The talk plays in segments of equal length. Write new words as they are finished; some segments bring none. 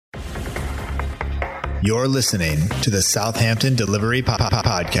You're listening to the Southampton Delivery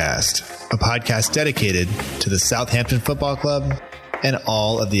Podcast, a podcast dedicated to the Southampton Football Club and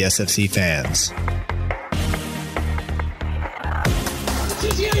all of the SFC fans.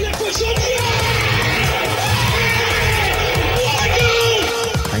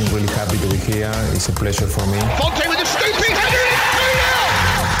 I'm really happy to be here. It's a pleasure for me. Fonte with a scooping header.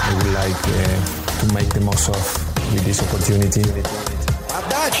 I would like to make the most of with this opportunity.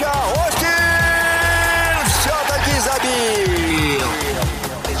 Отдача, Остин! Все-таки забил!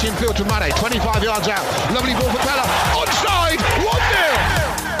 It's infield to Mane, 25 yards out. Lovely ball for Bella. Onside, 1-0!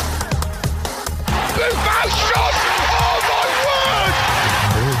 Buffon shot! Oh my word!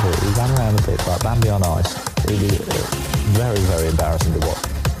 He ran around a bit like Bambi on ice. It was very, very embarrassing to watch.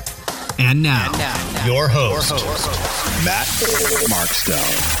 And now, your host, Matt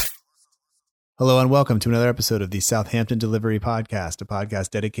Markstone. Hello and welcome to another episode of the Southampton Delivery Podcast, a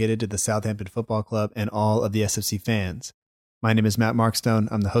podcast dedicated to the Southampton Football Club and all of the SFC fans. My name is Matt Markstone.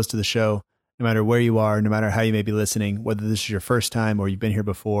 I'm the host of the show. No matter where you are, no matter how you may be listening, whether this is your first time or you've been here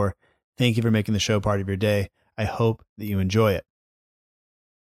before, thank you for making the show part of your day. I hope that you enjoy it.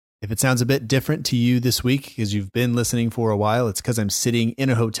 If it sounds a bit different to you this week because you've been listening for a while, it's because I'm sitting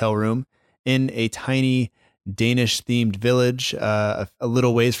in a hotel room in a tiny Danish-themed village a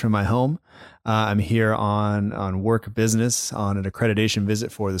little ways from my home. I'm here on work business, on an accreditation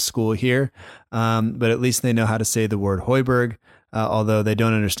visit for the school here, but at least they know how to say the word Højbjerg, although they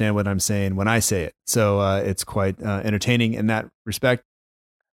don't understand what I'm saying when I say it. So it's quite entertaining in that respect.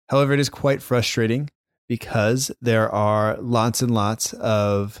 However, it is quite frustrating because there are lots and lots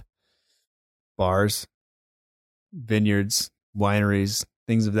of bars, vineyards, wineries,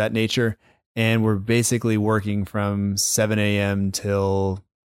 things of that nature. And we're basically working from 7 a.m. till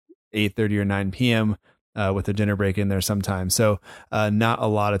 8:30 or 9 p.m. With a dinner break in there sometimes. So not a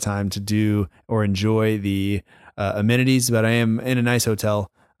lot of time to do or enjoy the amenities, but I am in a nice hotel.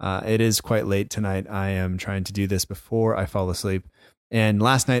 It is quite late tonight. I am trying to do this before I fall asleep. And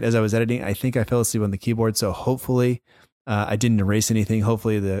last night as I was editing, I think I fell asleep on the keyboard. So hopefully I didn't erase anything.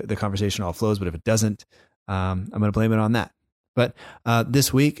 Hopefully the conversation all flows, but if it doesn't, I'm going to blame it on that. But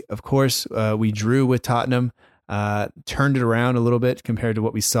this week, of course, we drew with Tottenham, turned it around a little bit compared to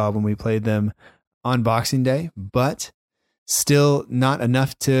what we saw when we played them on Boxing Day, but still not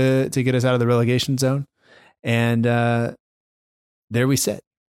enough to get us out of the relegation zone. And there we sit.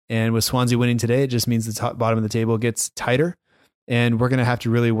 And with Swansea winning today, it just means the bottom of the table gets tighter, and we're going to have to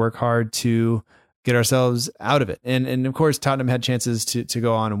really work hard to get ourselves out of it. And of course, Tottenham had chances to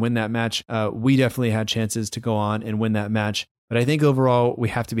go on and win that match. We definitely had chances to go on and win that match. But I think overall, we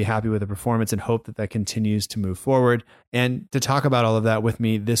have to be happy with the performance and hope that that continues to move forward. And to talk about all of that with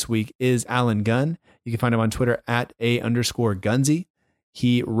me this week is Alan Gunn. You can find him on Twitter at @A_Gunzy.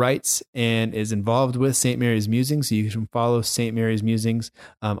 He writes and is involved with St. Mary's Musings. So you can follow St. Mary's Musings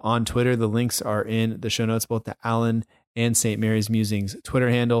on Twitter. The links are in the show notes, both to Alan and St. Mary's Musings Twitter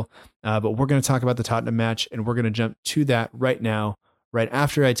handle. But we're going to talk about the Tottenham match, and we're going to jump to that right now, right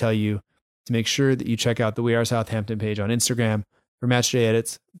after I tell you to make sure that you check out the We Are Southampton page on Instagram for match day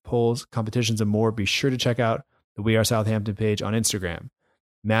edits, polls, competitions, and more. Be sure to check out the We Are Southampton page on Instagram.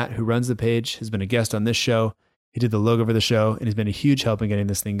 Matt, who runs the page, has been a guest on this show. He did the logo for the show and has been a huge help in getting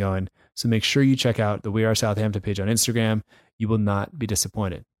this thing going. So make sure you check out the We Are Southampton page on Instagram. You will not be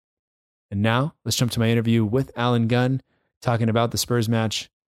disappointed. And now let's jump to my interview with Alan Gunn talking about the Spurs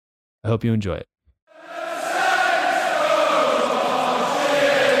match. I hope you enjoy it.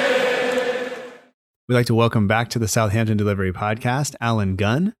 We'd like to welcome back to the Southampton Delivery Podcast, Alan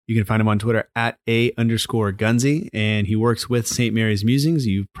Gunn. You can find him on Twitter at @A_Gunzy, and he works with St. Mary's Musings.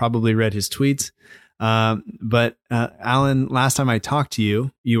 You've probably read his tweets. But Alan, last time I talked to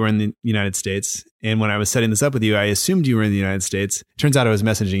you, you were in the United States. And when I was setting this up with you, I assumed you were in the United States. Turns out I was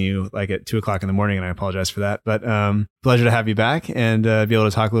messaging you like at 2:00 in the morning, and I apologize for that. But pleasure to have you back and be able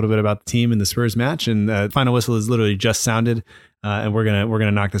to talk a little bit about the team and the Spurs match. And final whistle has literally just sounded. And we're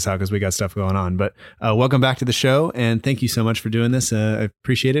gonna knock this out because we got stuff going on. But welcome back to the show, and thank you so much for doing this. I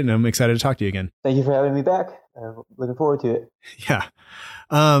appreciate it, and I'm excited to talk to you again. Thank you for having me back. Looking forward to it. Yeah.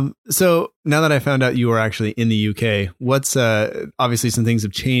 So now that I found out you were actually in the UK, what's obviously some things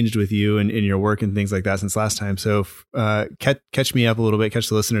have changed with you and in your work and things like that since last time. So catch me up a little bit, catch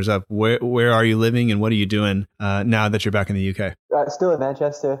the listeners up. Where are you living and what are you doing now that you're back in the UK? Still in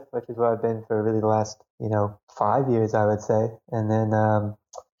Manchester, which is where I've been for really the last 5 years, I would say, and then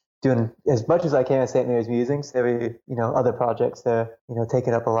doing as much as I can at St. Mary's Musings. Every other projects they're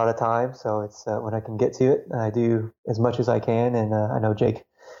taking up a lot of time, so it's when I can get to it, I do as much as I can, and I know Jake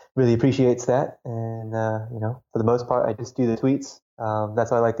really appreciates that. And for the most part, I just do the tweets.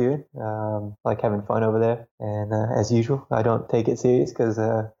 That's what I like doing. Like having fun over there. And as usual, I don't take it serious because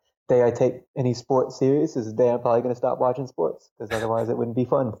the day I take any sport serious is the day I'm probably going to stop watching sports, because otherwise it wouldn't be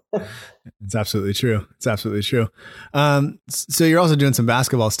fun. It's absolutely true. It's absolutely true. So you're also doing some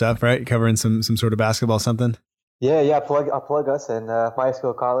basketball stuff, right? Covering some sort of basketball something? Yeah. I'll plug us in my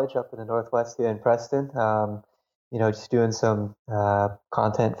school college up in the Northwest here in Preston. Just doing some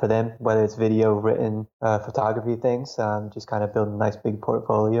content for them, whether it's video, written, photography things. Just kind of building a nice big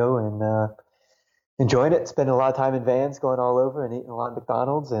portfolio and enjoying it. Spending a lot of time in vans, going all over and eating a lot of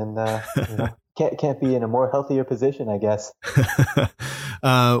McDonald's, and can't be in a more healthier position, I guess.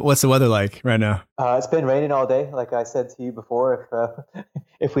 What's the weather like right now? It's been raining all day. Like I said to you before,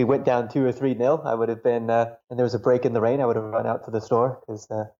 if we went down 2 or 3-0, I would have been, and there was a break in the rain, I would have run out to the store because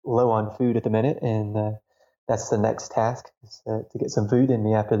low on food at the minute, and that's the next task, is to get some food in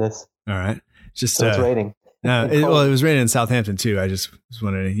me after this. All right. So it's raining. It was raining in Southampton too. I just was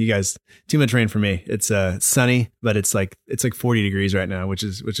wondering, you guys, too much rain for me. It's sunny, but it's like 40 degrees right now, which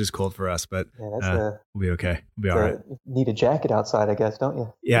is cold for us, but we'll be okay. We'll be all right. Need a jacket outside, I guess, don't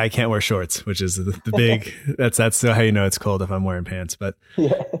you? Yeah, I can't wear shorts, which is the big, that's how you know it's cold, if I'm wearing pants. But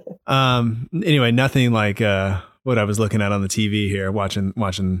yeah. Anyway, nothing like what I was looking at on the TV here, watching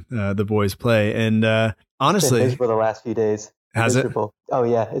the boys play. And honestly, it's been miserable the last few days. Has miserable. Oh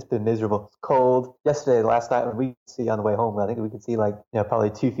yeah, it's been miserable. It's cold. Yesterday, last night, when we could see on the way home, I think we could see probably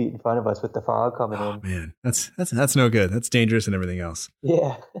 2 feet in front of us with the fog coming in. Man, that's no good. That's dangerous and everything else.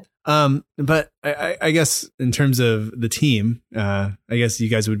 Yeah. But I guess in terms of the team, I guess you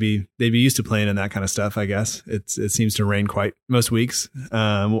guys they'd be used to playing in that kind of stuff. I guess it seems to rain quite most weeks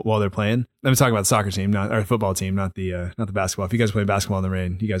while they're playing. I'm talking about the soccer team, not our football team, not the basketball. If you guys play basketball in the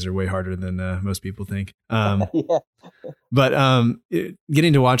rain, you guys are way harder than most people think. Yeah. But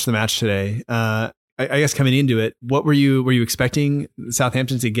getting to watch the match today, I guess coming into it, what were you expecting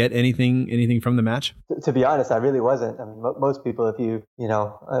Southampton to get anything from the match? To be honest, I really wasn't. I mean, most people, if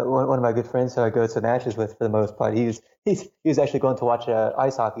one of my good friends who I go to matches with for the most part, he was actually going to watch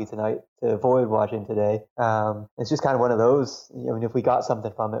ice hockey tonight to avoid watching today. It's just kind of one of those. I mean, if we got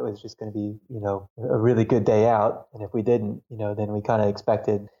something from it, it was just going to be a really good day out, and if we didn't, then we kind of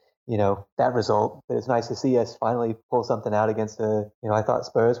expected that result. But it's nice to see us finally pull something out against I thought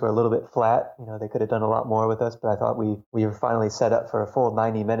Spurs were a little bit flat. They could have done a lot more with us, but I thought we were finally set up for a full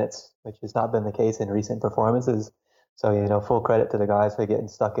 90 minutes, which has not been the case in recent performances. So, full credit to the guys for getting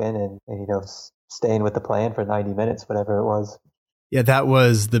stuck in and staying with the plan for 90 minutes, whatever it was. Yeah, that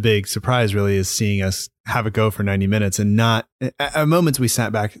was the big surprise, really, is seeing us have a go for 90 minutes and not at moments we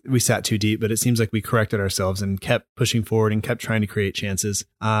sat too deep, but it seems like we corrected ourselves and kept pushing forward and kept trying to create chances.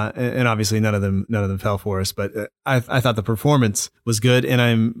 And obviously none of them fell for us, but I thought the performance was good. And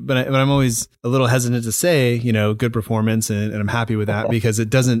I'm always a little hesitant to say, good performance. And I'm happy with that because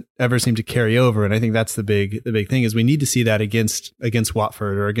it doesn't ever seem to carry over. And I think that's the big thing is we need to see that against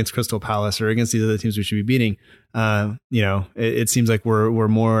Watford or against Crystal Palace or against these other teams we should be beating. It seems like we're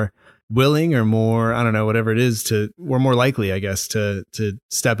more willing or more, I don't know, whatever it is, we're more likely, I guess, to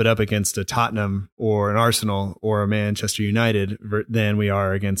step it up against a Tottenham or an Arsenal or a Manchester United than we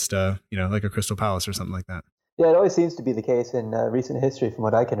are against, like a Crystal Palace or something like that. Yeah, it always seems to be the case in recent history from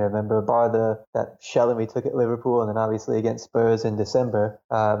what I can remember, bar that shelling we took at Liverpool and then obviously against Spurs in December.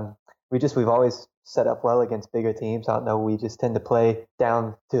 We've always set up well against bigger teams. I don't know, we just tend to play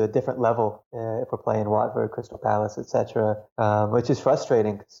down to a different level if we're playing Watford, Crystal Palace, etc., which is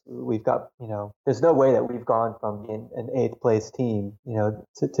frustrating because we've got, there's no way that we've gone from being an 8th place team,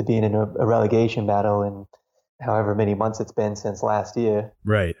 to being in a relegation battle in however many months it's been since last year.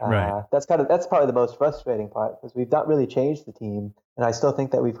 Right. That's probably the most frustrating part because we've not really changed the team, and I still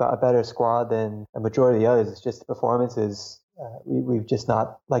think that we've got a better squad than a majority of the others. It's just the performances. We've just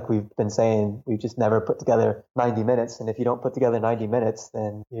not, like we've been saying, we've just never put together 90 minutes. And if you don't put together 90 minutes,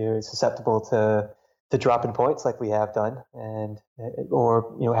 then you're susceptible to dropping points like we have done,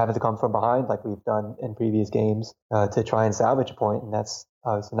 or having to come from behind like we've done in previous games to try and salvage a point. And that's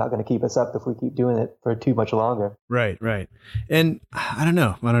obviously not going to keep us up if we keep doing it for too much longer. Right. And I don't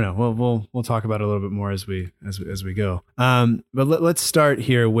know. We'll talk about it a little bit more as we go. But let's start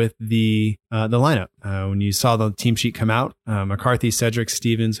here with the lineup. When you saw the team sheet come out, McCarthy, Cedric,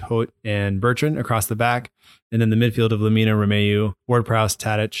 Stevens, Holt, and Bertrand across the back. And then the midfield of Lamina, Romeu, Ward-Prowse,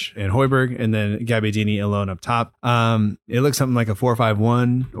 Tadic, and Højbjerg, and then Gabbiadini alone up top. It looked something like a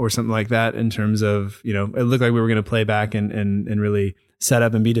 4-5-1 or something like that in terms of, it looked like we were going to play back and really set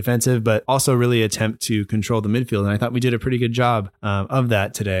up and be defensive, but also really attempt to control the midfield. And I thought we did a pretty good job of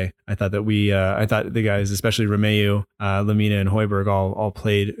that today. I thought that I thought the guys, especially Romeu, Lamina, and Højbjerg, all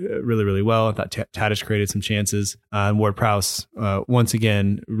played really, really well. I thought Tadic created some chances. And Ward-Prowse, once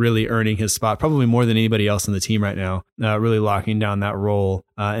again, really earning his spot, probably more than anybody else in the team right now, really locking down that role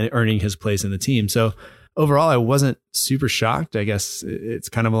and earning his place in the team. So overall, I wasn't super shocked. I guess it's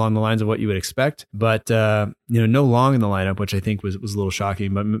kind of along the lines of what you would expect, but no Long in the lineup, which I think was a little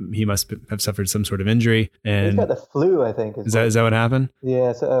shocking, but he must have suffered some sort of injury. And he's got the flu, I think. Is that what happened?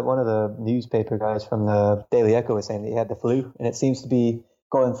 Yeah, so one of the newspaper guys from the Daily Echo was saying that he had the flu, and it seems to be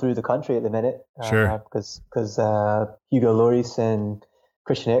going through the country at the minute. Sure. Because Hugo Lloris and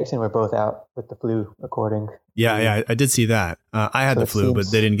Christian Eriksen were both out with the flu, according. Yeah, I did see that. I had the flu,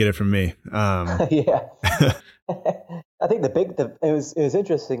 but they didn't get it from me. Yeah. I think it was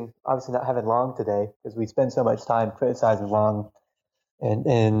interesting, obviously not having Long today, because we spend so much time criticizing Long,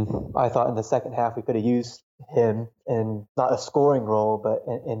 and I thought in the second half we could have used him in not a scoring role, but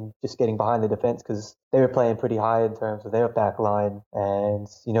in just getting behind the defense, because they were playing pretty high in terms of their back line, and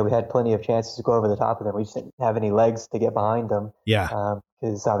we had plenty of chances to go over the top of them. We just didn't have any legs to get behind them. Yeah.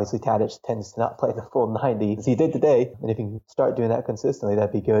 Because obviously Tadic tends to not play the full 90, as he did today. And if he can start doing that consistently,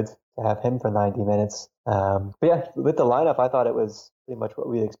 that'd be good to have him for 90 minutes. But yeah, with the lineup, I thought it was pretty much what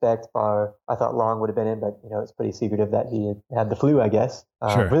we'd expect. I thought Long would have been in, but it's pretty secretive that he had the flu, I guess.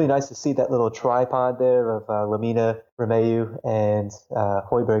 Sure. Really nice to see that little tripod there of Lamina, Romeu, and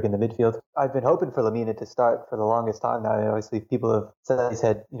Højbjerg in the midfield. I've been hoping for Lamina to start for the longest time now. Obviously, people have said that he's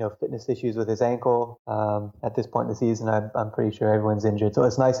had fitness issues with his ankle at this point in the season. I'm pretty sure everyone's injured, so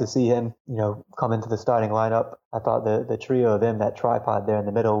it's nice to see him come into the starting lineup. I thought the trio of them, that tripod there in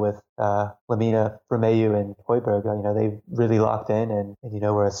the middle with Lamina, Romeu, and Højbjerg, they really locked in and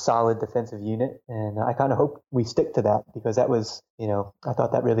we're a solid defensive unit. And I kind of hope we stick to that, because that was, I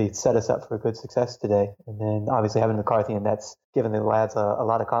thought that really set us up for a good success today. And then obviously having McCarthy, and that's given the lads a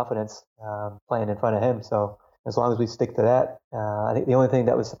lot of confidence playing in front of him. So as long as we stick to that, I think the only thing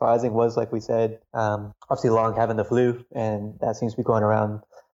that was surprising was, like we said, obviously Long having the flu, and that seems to be going around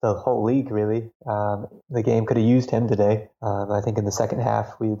the whole league, really. The game could have used him today. I think in the second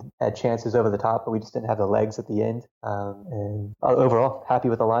half we had chances over the top, but we just didn't have the legs at the end. And overall, happy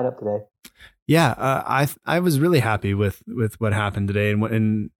with the lineup today. Yeah, I was really happy with what happened today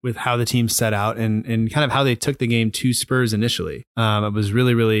and with how the team set out and kind of how they took the game to Spurs initially. I was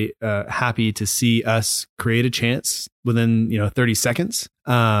really, really happy to see us create a chance within 30 seconds.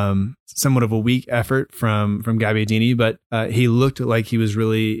 Somewhat of a weak effort from Gabbiadini, but he looked like he was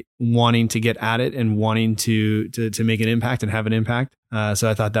really wanting to get at it and wanting to make an impact and have an impact. So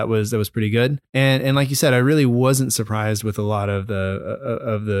I thought that was pretty good. And like you said, I really wasn't surprised with a lot of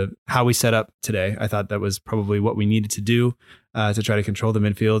the how we set up today. I thought that was probably what we needed to do to try to control the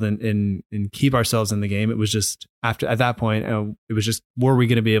midfield and keep ourselves in the game. It was just at that point, it was just, were we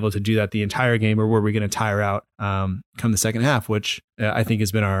going to be able to do that the entire game, or were we going to tire out come the second half, which I think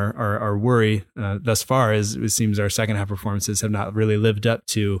has been our worry thus far. As it seems our second half performances have not really lived up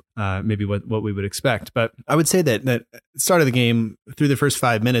to maybe what we would expect. But I would say that start of the game, through the first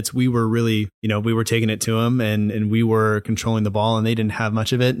 5 minutes, we were really, we were taking it to them and we were controlling the ball, and they didn't have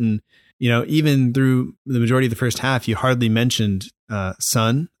much of it. And even through the majority of the first half, you hardly mentioned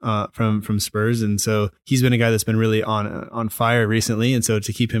Son from Spurs, and so he's been a guy that's been really on fire recently. And so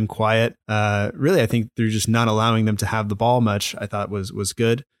to keep him quiet, really, I think through just not allowing them to have the ball much, I thought was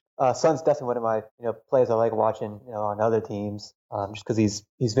good. Son's definitely one of my players I like watching on other teams, just because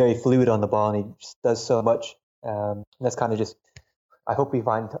he's very fluid on the ball and he just does so much. And that's kind of just, I hope we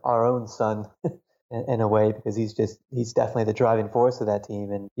find our own Son. In a way, because he's definitely the driving force of that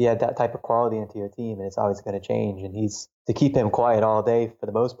team, and he had that type of quality into your team, and it's always going to change. And to keep him quiet all day for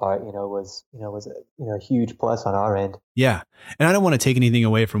the most part, was a huge plus on our end. Yeah, and I don't want to take anything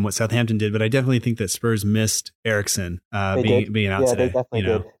away from what Southampton did, but I definitely think that Spurs missed Eriksen being out today. They definitely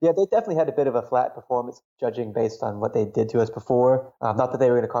did. Yeah, they definitely had a bit of a flat performance, judging based on what they did to us before. Not that they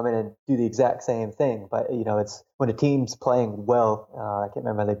were going to come in and do the exact same thing, but it's when a team's playing well. I can't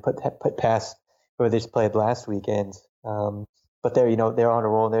remember, they put past where they just played last weekend. But they're on a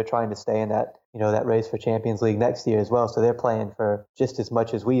roll, and they're trying to stay in that that race for Champions League next year as well. So they're playing for just as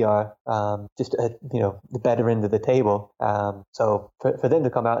much as we are, just at the better end of the table. So for them to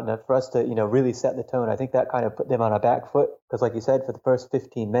come out and for us to really set the tone, I think that kind of put them on our back foot, because like you said, for the first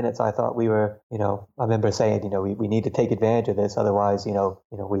 15 minutes, I thought we were I remember saying we need to take advantage of this, otherwise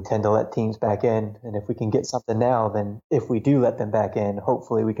we tend to let teams back in, and if we can get something now, then if we do let them back in,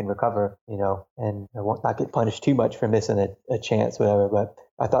 hopefully we can recover and won't not get punished too much for missing a chance, whatever. But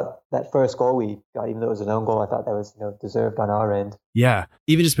I thought that first goal we got, even though it was an own goal, I thought that was, deserved on our end. Yeah.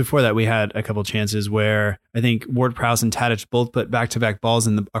 Even just before that, we had a couple chances where I think Ward-Prowse and Tadic both put back-to-back balls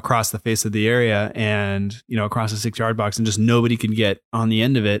across the face of the area and, across the 6-yard box, and just nobody could get on the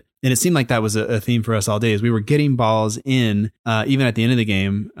end of it. And it seemed like that was a theme for us all day, as we were getting balls in, even at the end of the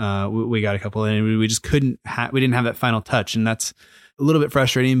game. We got a couple in, and we just we didn't have that final touch. And that's a little bit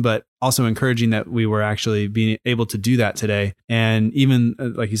frustrating, but also encouraging that we were actually being able to do that today. And even,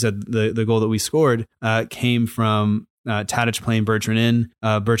 like you said, the goal that we scored came from Tadic playing Bertrand in,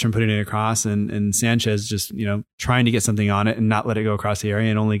 Bertrand putting it across, and Sanchez just, trying to get something on it and not let it go across the area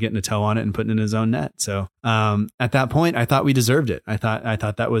and only getting a toe on it and putting it in his own net. So at that point, I thought we deserved it. I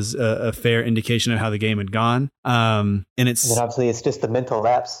thought that was a fair indication of how the game had gone. And then obviously it's just the mental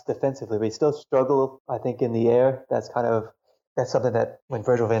lapse defensively. We still struggle, I think, in the air. That's something that when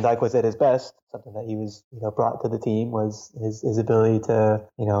Virgil van Dijk was at his best, something that he was, brought to the team was his ability to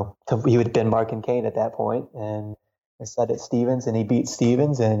he would have been Mark and Kane at that point. And I said it's Stevens, and he beat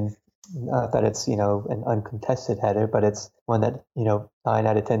Stevens, and that it's, an uncontested header, but it's one that, 9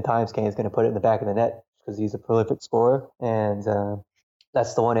 out of 10 times Kane's going to put it in the back of the net because he's a prolific scorer. And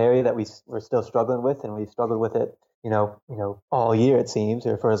that's the one area that we're still struggling with, and we've struggled with it, all year, it seems,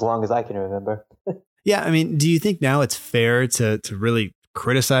 or for as long as I can remember. Yeah. I mean, do you think now it's fair to really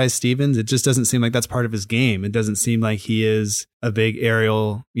criticize Stevens? It just doesn't seem like that's part of his game. It doesn't seem like he is a big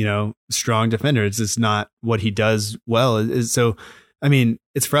aerial, strong defender. It's just not what he does well. So, I mean,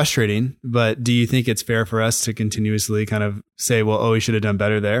 it's frustrating, but do you think it's fair for us to continuously kind of say, well, he should have done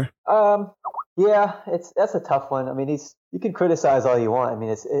better there? Yeah, that's a tough one. I mean, you can criticize all you want. I mean,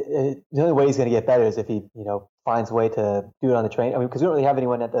 the only way he's going to get better is if he, finds a way to do it on the train. I mean, because we don't really have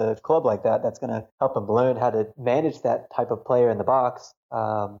anyone at the club like that that's going to help him learn how to manage that type of player in the box.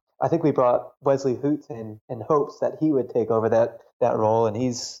 I think we brought Wesley Hoots in hopes that he would take over that role, and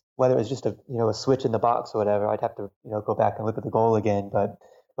whether it's just a switch in the box or whatever, I'd have to go back and look at the goal again, but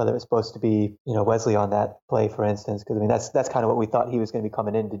whether it's supposed to be Wesley on that play, for instance, because I mean that's kind of what we thought he was going to be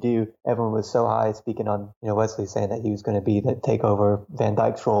coming in to do. Everyone was so high speaking on Wesley, saying that he was going to be take over Van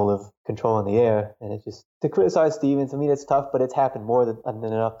Dijk's role of controlling the air, and it's just to criticize Stevens. I mean, it's tough, but it's happened more than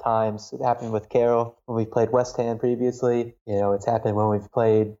enough times. It happened with Carroll when we played West Ham previously. It's happened when we've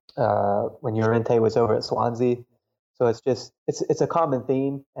played when Llorente was over at Swansea. So it's a common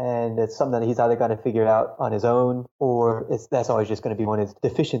theme, and it's something that he's either got to figure out on his own, or that's always just going to be one of his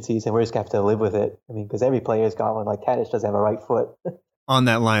deficiencies, and we're just going to have to live with it. I mean, because every player's got one. Like Tadic doesn't have a right foot. On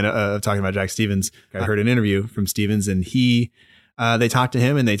that line of talking about Jack Stevens, I heard an interview from Stevens, and they talked to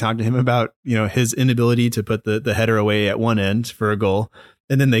him about his inability to put the header away at one end for a goal,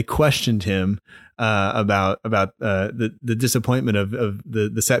 and then they questioned him about the disappointment of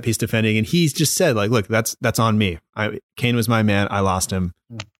the set piece defending, and he's just said, like, look, that's on me. Kane was my man. I lost him,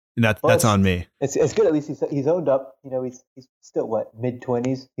 and that's on me. It's good. At least he's owned up. He's still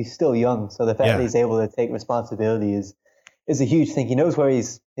mid-20s. He's still young, so the fact that he's able to take responsibility is a huge thing. He knows where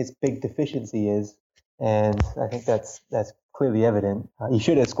his big deficiency is, and I think that's clearly evident. He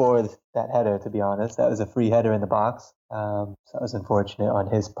should have scored that header, to be honest. That was a free header in the box. So that was unfortunate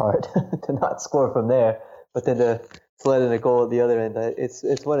on his part to not score from there. But then to let in a goal at the other end,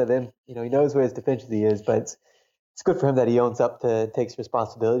 it's one of them. He knows where his deficiency is, but it's good for him that he owns up takes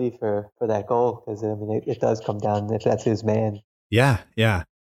responsibility for that goal, because I mean it does come down if that's his man. Yeah.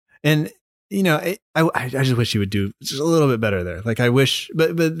 And I just wish he would do just a little bit better there. Like I wish,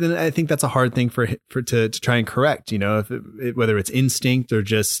 but then I think that's a hard thing to try and correct. Whether it's instinct or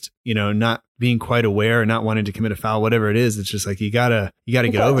just not being quite aware or not wanting to commit a foul, whatever it is, it's just like you gotta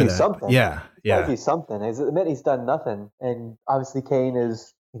get over that. Something. Yeah. Gotta do something. Admit he's done nothing, and obviously Kane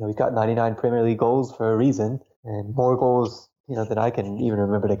is he's got 99 Premier League goals for a reason, and more goals than I can even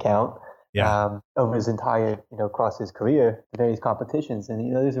remember to count. Yeah. Over his entire across his career, various competitions,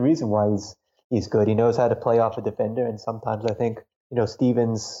 and there's a reason why he's good. He knows how to play off a defender, and sometimes I think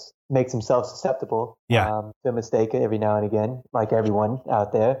Stevens makes himself susceptible to a mistake every now and again, like everyone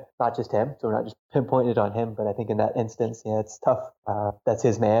out there, not just him. So we're not just pinpointed on him, but I think in that instance, it's tough. That's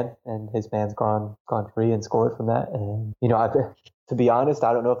his man, and his man's gone free and scored from that. And to be honest,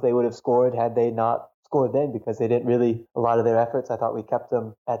 I don't know if they would have scored had they not scored then, because they didn't really, a lot of their efforts, I thought we kept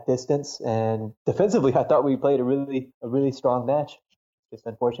them at distance, and defensively I thought we played a really strong match. just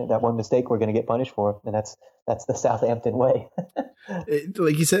unfortunate that one mistake we're going to get punished for, and that's the Southampton way.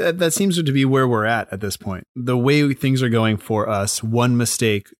 Like you said, that seems to be where we're at this point. The way things are going for us, one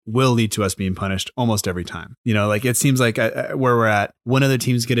mistake will lead to us being punished almost every time. Like it seems like where we're at, when other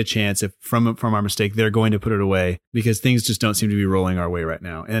teams get a chance, if from our mistake, they're going to put it away because things just don't seem to be rolling our way right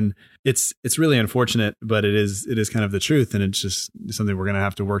now. And it's really unfortunate, but it is kind of the truth. And it's just something we're going to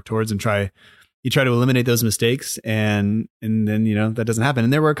have to work towards and try to eliminate those mistakes, and then that doesn't happen.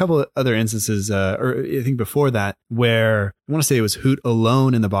 And there were a couple of other instances, or I think before that, where I want to say it was Hoot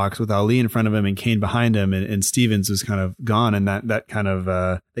alone in the box with Ali in front of him and Kane behind him, and Stevens was kind of gone, and that kind of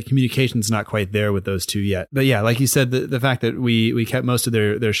the communication's not quite there with those two yet. But yeah, like you said, the fact that we kept most of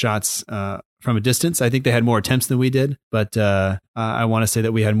their shots from a distance. I think they had more attempts than we did, but I want to say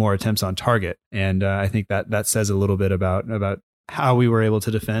that we had more attempts on target, and I think that says a little bit about how we were able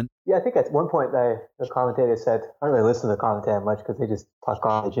to defend. Yeah, I think at one point the commentator said, I don't really listen to the commentator much because they just talk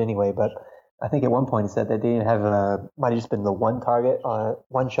garbage anyway, but I think at one point he said that they didn't have might have just been the one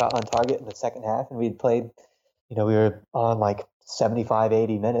shot on target in the second half, and we'd played, we were on like 75,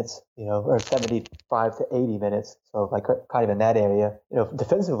 80 minutes, or 75 to 80 minutes. So like kind of in that area,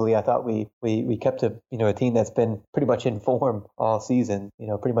 defensively, I thought we kept a team that's been pretty much in form all season,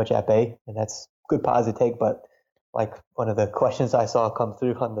 pretty much at bay, and that's good positive take, but like one of the questions I saw come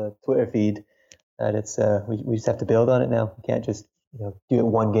through on the Twitter feed, that it's we just have to build on it now. We can't just do it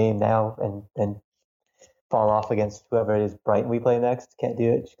one game now and then fall off against whoever it is Brighton we play next. Can't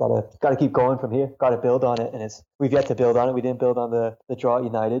do it. Just gotta keep going from here. Got to build on it, and we've yet to build on it. We didn't build on the draw at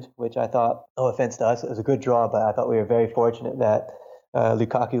United, which I thought, no offense to us, it was a good draw, but I thought we were very fortunate that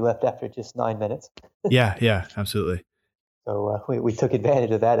Lukaku left after just 9 minutes. Yeah, absolutely. So we took advantage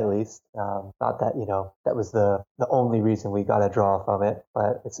of that at least. Not that that was the only reason we got a draw from it,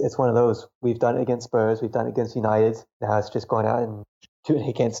 but it's one of those. We've done it against Spurs, we've done it against United. Now it's just going out and doing it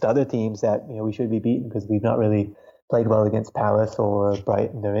against other teams that we should be beaten, because we've not really played well against Palace or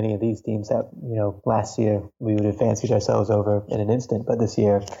Brighton or any of these teams that last year we would have fancied ourselves over in an instant, but this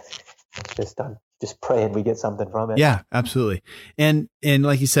year it's just praying we get something from it. Yeah, absolutely. And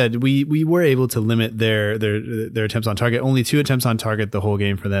like you said, we were able to limit their attempts on target. Only 2 attempts on target the whole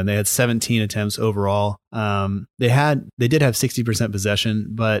game for them. They had 17 attempts overall. They did have 60% possession,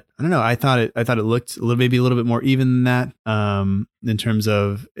 but I don't know. I thought it looked maybe a little bit more even than that. In terms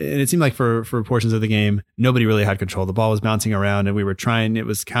of, and it seemed like for portions of the game, nobody really had control. The ball was bouncing around, and we were trying. It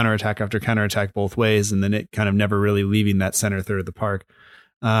was counterattack after counterattack both ways, and then it kind of never really leaving that center third of the park.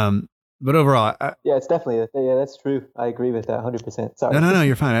 But overall, it's definitely, that's true. I agree with that 100%. Sorry. No,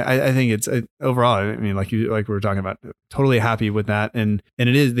 you're fine. I think it's overall, I mean, like we were talking about, totally happy with that. And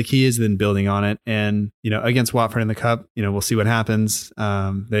the key is then building on it. And, against Watford in the Cup, we'll see what happens.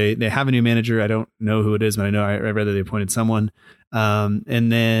 They have a new manager. I don't know who it is, but I know I read that they appointed someone.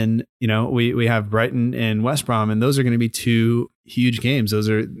 And then, we have Brighton and West Brom, and those are going to be 2 huge games. Those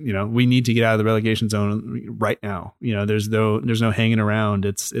are, we need to get out of the relegation zone right now. There's no hanging around.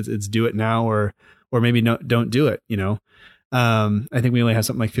 It's do it now or maybe don't do it. I think we only have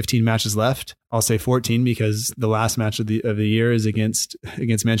something like 15 matches left. I'll say 14 because the last match of the year is against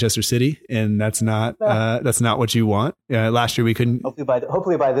Manchester City, and that's not what you want. Last year we couldn't.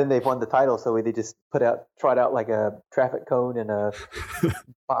 Hopefully by then they've won the title, so they just trot out like a traffic cone and a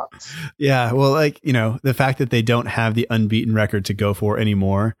box. Yeah, well, the fact that they don't have the unbeaten record to go for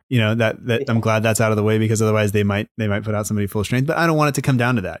anymore, that I'm glad that's out of the way, because otherwise they might put out somebody full strength. But I don't want it to come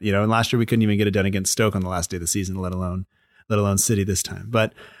down to that. And last year we couldn't even get it done against Stoke on the last day of the season, let alone City this time.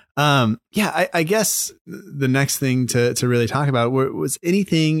 But I guess the next thing to really talk about was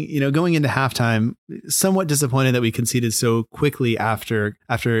anything, going into halftime, somewhat disappointed that we conceded so quickly after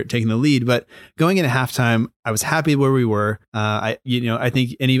taking the lead. But going into halftime, I was happy where we were. I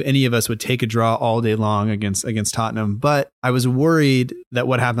think any of us would take a draw all day long against Tottenham. But I was worried that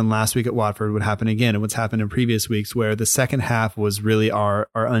what happened last week at Watford would happen again, and what's happened in previous weeks, where the second half was really our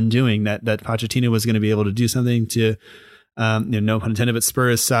undoing. That Pochettino was going to be able to do something to, no pun intended, but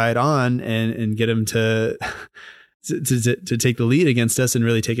Spurs side on and get him to take the lead against us and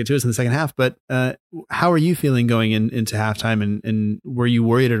really take it to us in the second half. But how are you feeling going into halftime, and were you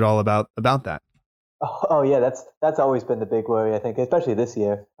worried at all about that? Oh yeah, that's always been the big worry, I think, especially this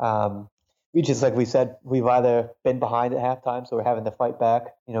year. We just, like we said, we've either been behind at halftime, so we're having to fight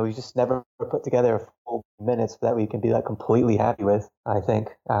back. We just never put together a full minutes that we can be completely happy with, I think.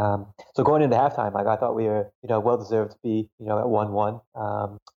 So going into halftime, I thought we were, well deserved to be, at 1-1.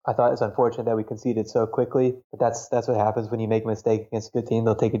 I thought it's unfortunate that we conceded so quickly, but that's what happens when you make a mistake against a good team.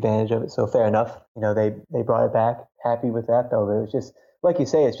 They'll take advantage of it. So fair enough. They brought it back. Happy with that though. But it was just like you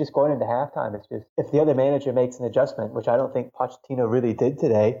say, it's just going into halftime. It's just if the other manager makes an adjustment, which I don't think Pochettino really did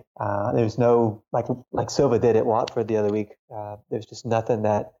today. There's no like Silva did at Watford the other week. There's just nothing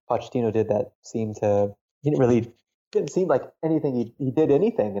that Pochettino did that seemed to. He didn't seem like anything he did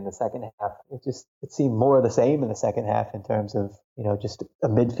anything in the second half. It seemed more of the same in the second half in terms of just a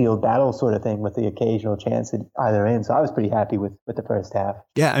midfield battle sort of thing with the occasional chance at either end. So I was pretty happy with the first half.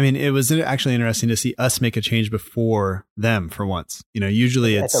 Yeah, I mean, it was actually interesting to see us make a change before them for once.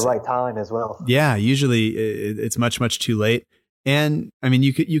 Usually it's at the right time as well. Yeah, usually it's much too late. And I mean,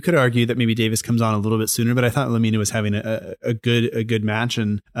 you could argue that maybe Davis comes on a little bit sooner, but I thought Lamina was having a good match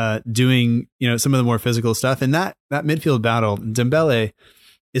and doing some of the more physical stuff. And that midfield battle, Dembele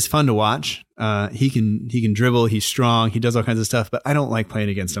is fun to watch. He can dribble, he's strong, he does all kinds of stuff, but I don't like playing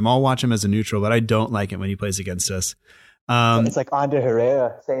against him. I'll watch him as a neutral, but I don't like it when he plays against us. It's like Ander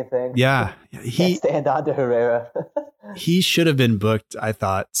Herrera, same thing. Yeah, Can't stand Ander Herrera. He should have been booked, I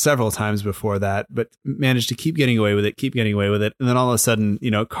thought, several times before that, but managed to keep getting away with it. And then all of a sudden,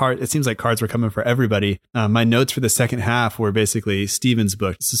 it seems like cards were coming for everybody. My notes for the second half were basically Stevens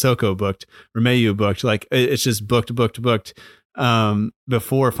booked, Sissoko booked, Romeu booked. Like it's just booked.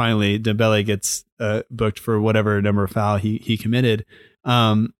 Before finally Dembele gets booked for whatever number of foul he committed.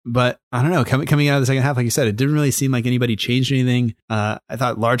 But I don't know, coming out of the second half, like you said, it didn't really seem like anybody changed anything. I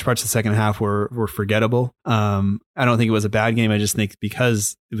thought large parts of the second half were forgettable. I don't think it was a bad game. I just think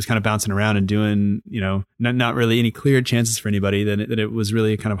because it was kind of bouncing around and doing, not really any clear chances for anybody, that it was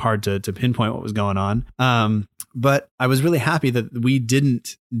really kind of hard to pinpoint what was going on. But I was really happy that we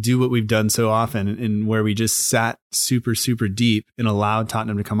didn't do what we've done so often in where we just sat super deep and allowed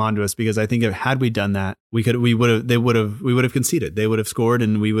Tottenham to come onto us, because I think had we done that, we would have conceded. They would have scored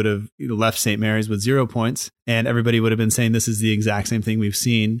and we would have left St. Mary's with 0 points, and everybody would have been saying this is the exact same thing we've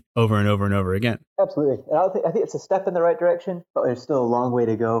seen over and over and over again. Absolutely. And I think it's a step in the right direction, but there's still a long way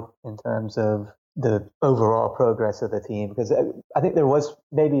to go in terms of the overall progress of the team, because I think there was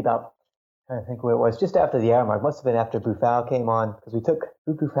maybe about, I think where it was just after the hour mark, must have been after Buffal came on, because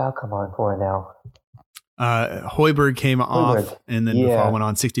who Buffal come on for now? Højbjerg came off, and then Buffal went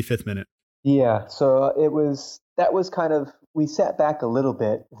on 65th minute. Yeah, so that was kind of, we sat back a little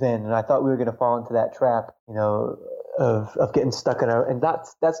bit then, and I thought we were going to fall into that trap, of getting stuck in and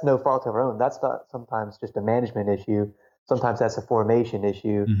that's no fault of our own. That's not sometimes just a management issue. Sometimes that's a formation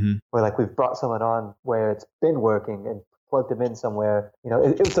issue, where like we've brought someone on where it's been working and plugged them in somewhere.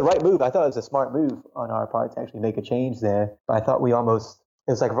 It was the right move. I thought it was a smart move on our part to actually make a change there. But I thought it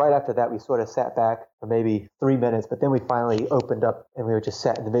was like right after that we sort of sat back for maybe 3 minutes, but then we finally opened up and we were just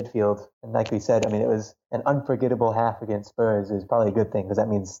sat in the midfield. And like we said, I mean, it was an unforgettable half against Spurs. It was probably a good thing, because that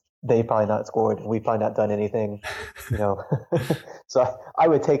means they probably not scored and we probably not done anything, So I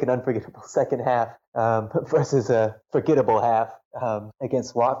would take an unforgettable second half versus a forgettable half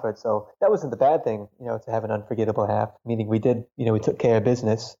against Watford. So that wasn't the bad thing, to have an unforgettable half, meaning we did, we took care of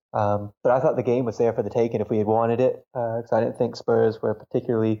business. But I thought the game was there for the taking if we had wanted it, because I didn't think Spurs were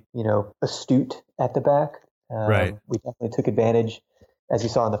particularly, astute at the back. Right. We definitely took advantage, as you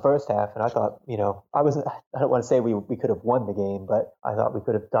saw in the first half. And I thought, I don't want to say we could have won the game, but I thought we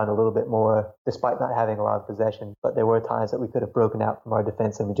could have done a little bit more despite not having a lot of possession. But there were times that we could have broken out from our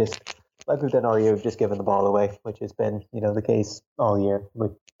defense, and we just, like we've done all year, we've just given the ball away, which has been, the case all year.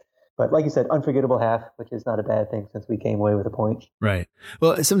 But like you said, unforgettable half, which is not a bad thing since we came away with a point. Right.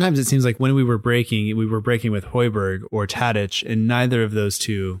 Well, sometimes it seems like when we were breaking with Højbjerg or Tadic, and neither of those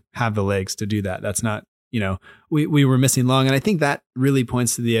two have the legs to do that. That's not, we were missing Long. And I think that really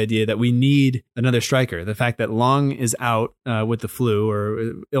points to the idea that we need another striker. The fact that Long is out with the flu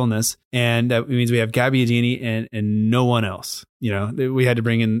or illness, and that means we have Gabbiadini and no one else. We had to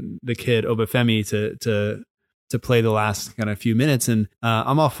bring in the kid Obafemi to play the last kind of few minutes. And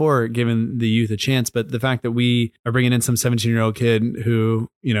I'm all for giving the youth a chance, but the fact that we are bringing in some 17-year-old kid who,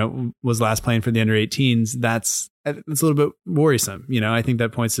 was last playing for the under 18s, that's a little bit worrisome. I think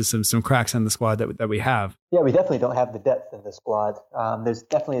that points to some cracks in the squad that we have. Yeah, we definitely don't have the depth in the squad. There's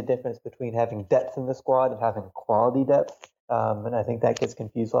definitely a difference between having depth in the squad and having quality depth. And I think that gets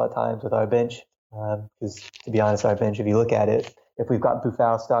confused a lot of times with our bench. Because to be honest, our bench, if you look at it, if we've got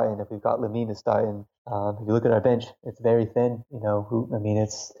Buffal starting, if we've got Lamina starting, if you look at our bench, it's very thin.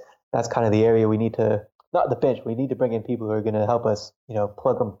 That's kind of the area we need to, not the bench, we need to bring in people who are going to help us,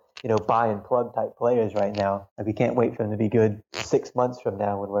 plug them, buy and plug type players right now. Like we can't wait for them to be good 6 months from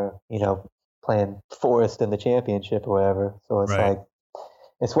now when we're, playing Forest in the championship or whatever. So it's like,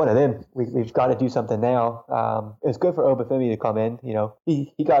 it's one of them. We've got to do something now. It was good for Obafemi to come in.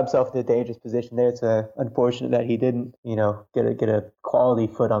 He got himself in a dangerous position there. It's unfortunate that he didn't, get a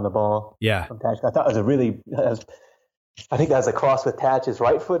quality foot on the ball. Yeah. From Tadic. I thought it was I think that was a cross with Tatch's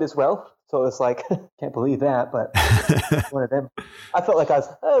right foot as well. So it was like, can't believe that, but one of them. I felt like I was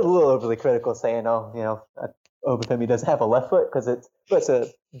a little overly critical saying, Obafemi doesn't have a left foot, because it's a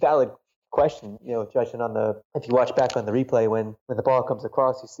valid question, judging on if you watch back on the replay, when the ball comes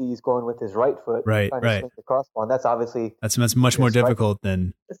across, you see he's going with his right foot, right, trying to swing the crossbar, and that's obviously that's much more difficult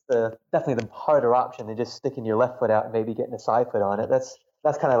than. It's definitely the harder option than just sticking your left foot out and maybe getting a side foot on it.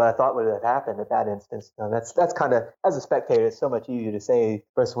 That's kind of what I thought would have happened at that instance. That's kind of, as a spectator, it's so much easier to say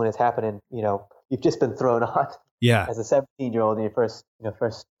versus when it's happening. You've just been thrown on. Yeah. As a 17-year-old in your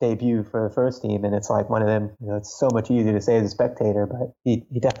first debut for the first team, and it's like one of them. It's so much easier to say as a spectator, but he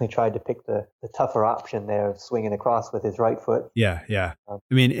definitely tried to pick the tougher option there of swinging across with his right foot. Yeah. I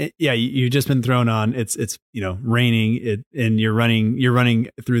mean, you've just been thrown on. It's raining, and you're running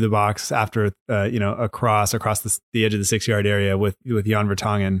through the box after a cross across the edge of the 6-yard area with Jan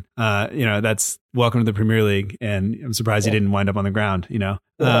Vertonghen. That's welcome to the Premier League, and I'm surprised he didn't wind up on the ground.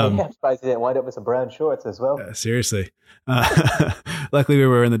 I'm surprised he didn't wind up with some brown shorts as well. Seriously. Luckily we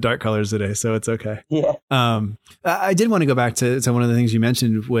were in the dark colors today, so it's okay. Yeah. I did want to go back to one of the things you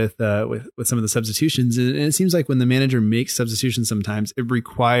mentioned with some of the substitutions. And it seems like when the manager makes substitutions, sometimes it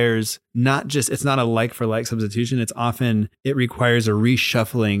requires it's not a like for like substitution. It requires a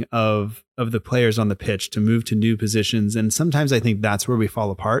reshuffling of the players on the pitch to move to new positions. And sometimes I think that's where we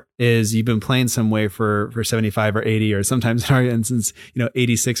fall apart, is you've been playing some way for 75 or 80, or sometimes in our instance,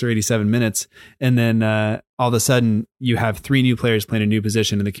 86 or 87 minutes. And then, all of a sudden you have 3 new players playing a new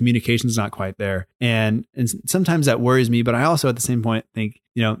position and the communication's not quite there. And sometimes that worries me, but I also at the same point think,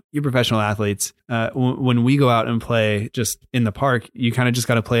 you're professional athletes. When we go out and play just in the park, you kind of just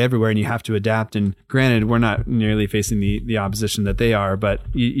got to play everywhere and you have to adapt. And granted, we're not nearly facing the opposition that they are, but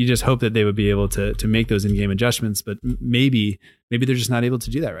you just hope that they would be able to make those in-game adjustments. But maybe they're just not able to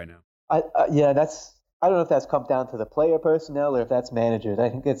do that right now. I don't know if that's come down to the player personnel or if that's managers. I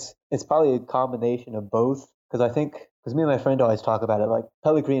think it's probably a combination of both, because me and my friend always talk about it, like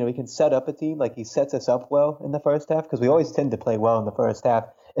Pellegrino, he can set up a team, like he sets us up well in the first half, because we always tend to play well in the first half.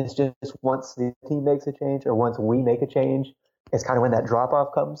 It's just once the team makes a change or once we make a change, it's kind of when that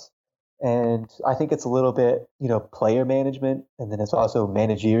drop-off comes. And I think it's a little bit, player management, and then it's also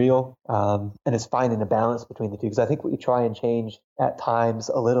managerial, and it's finding a balance between the two, because I think we try and change at times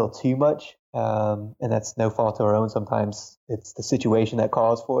a little too much, and that's no fault of our own. Sometimes it's the situation that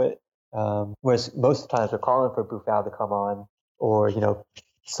calls for it. Whereas most of the times we're calling for Boufal to come on, or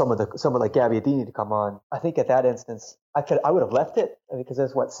someone like Gabbiadini to come on. I think at that instance I would have left it, because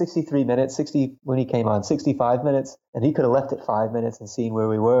there's 63 minutes, 60 when he came on, 65 minutes, and he could have left it 5 minutes and seen where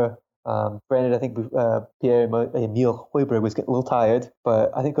we were. Granted, I think Pierre-Emile Højbjerg was getting a little tired,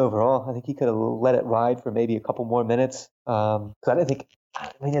 but I think overall, he could have let it ride for maybe a couple more minutes. Because I didn't think.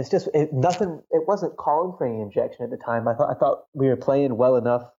 It's just nothing. It wasn't calling for any injection at the time. I thought we were playing well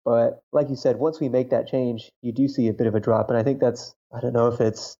enough, but like you said, once we make that change, you do see a bit of a drop. And I think I don't know if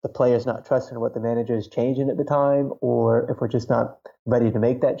it's the players not trusting what the manager is changing at the time, or if we're just not ready to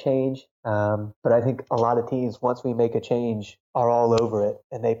make that change. But I think a lot of teams, once we make a change, are all over it,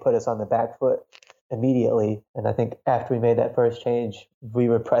 and they put us on the back foot immediately. And I think after we made that first change, we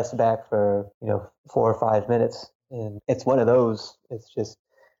were pressed back for 4 or 5 minutes. And it's one of those. It's just,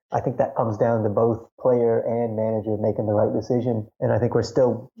 I think that comes down to both player and manager making the right decision. And I think we're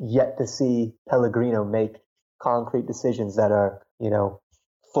still yet to see Pellegrino make concrete decisions that are,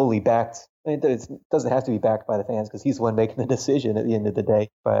 fully backed. It doesn't have to be backed by the fans, because he's the one making the decision at the end of the day.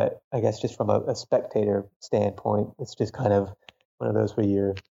 But I guess just from a spectator standpoint, it's just kind of one of those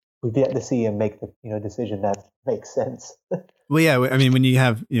where we've yet to see him make the decision that makes sense. Well, yeah. I mean, when you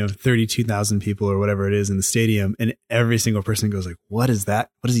have 32,000 people or whatever it is in the stadium, and every single person goes like, "What is that?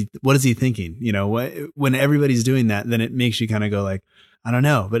 What is he thinking?" When everybody's doing that, then it makes you kind of go like, I don't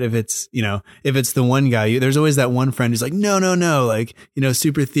know. But if it's the one guy, there's always that one friend who's like, no, like,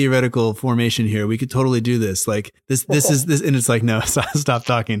 super theoretical formation here. We could totally do this. Like this is this. And it's like, no, stop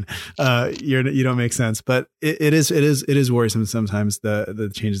talking. You don't make sense. But it is worrisome sometimes,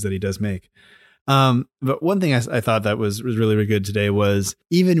 the changes that he does make. But one thing I thought that was really, really good today was,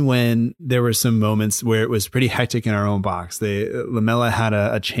 even when there were some moments where it was pretty hectic in our own box, Lamela had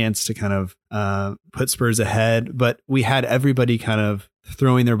a chance to kind of put Spurs ahead, but we had everybody kind of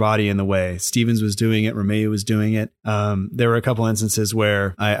throwing their body in the way. Stevens was doing it. Romeu was doing it. There were a couple instances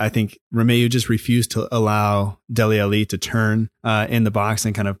where I think Romeu just refused to allow Dele Alli to turn in the box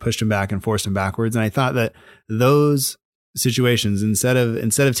and kind of pushed him back and forced him backwards. And I thought that those situations, instead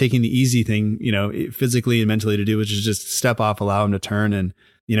of taking the easy thing, physically and mentally to do, which is just step off, allow him to turn and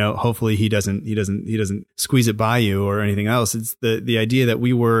hopefully he doesn't squeeze it by you or anything else. It's the idea that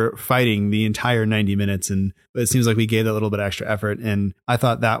we were fighting the entire 90 minutes, and it seems like we gave that little bit extra effort. And I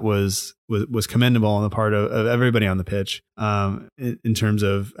thought that was commendable on the part of everybody on the pitch, in terms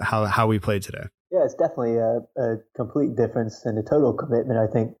of how we played today. Yeah, it's definitely a complete difference and a total commitment, I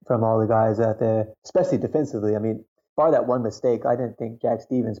think, from all the guys out there, especially defensively. I mean, bar that one mistake, I didn't think Jack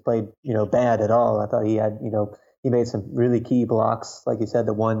Stevens played, bad at all. I thought he had, he made some really key blocks. Like you said,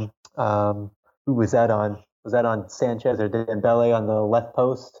 the one, who was that on? Was that on Sanchez or Dembele on the left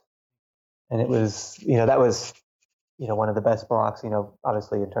post? And it was, that was, one of the best blocks,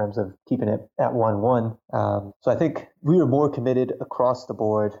 obviously in terms of keeping it at 1-1. So I think we were more committed across the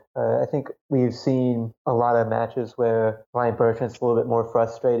board. I think we've seen a lot of matches where Ryan Bertrand's a little bit more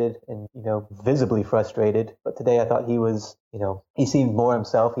frustrated and, visibly frustrated. But today I thought he was, he seemed more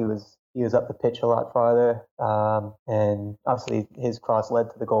himself. He was up the pitch a lot farther. And obviously his cross led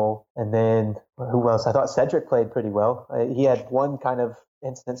to the goal. And then who else? I thought Cedric played pretty well. He had one kind of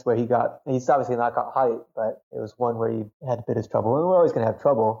instance where he's obviously not got height, but it was one where he had a bit of trouble. And we're always going to have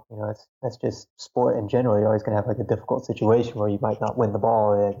trouble. That's just sport in general. You're always going to have like a difficult situation where you might not win the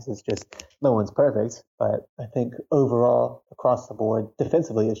ball because it's just no one's perfect. But I think overall, across the board,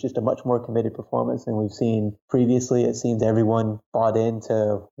 defensively, it's just a much more committed performance than we've seen previously. It seemed everyone bought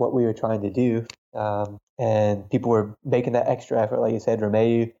into what we were trying to do. And people were making that extra effort. Like you said,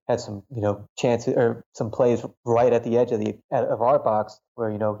 Romeu had some, chances or some plays right at the edge of our box where,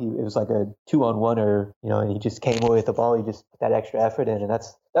 it was like a 2-on-1 or, and he just came away with the ball. He just put that extra effort in. And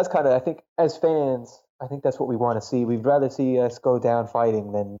that's kind of, I think, as fans, I think that's what we want to see. We'd rather see us go down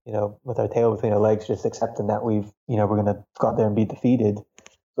fighting than, with our tail between our legs, just accepting that we're going to go out there and be defeated.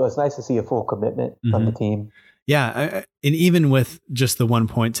 So it's nice to see a full commitment from the team. Yeah. And even with just the 1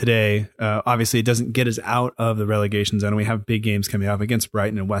 point today, obviously it doesn't get us out of the relegation zone. We have big games coming up against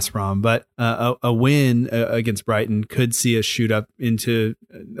Brighton and West Brom, but a win against Brighton could see us shoot up into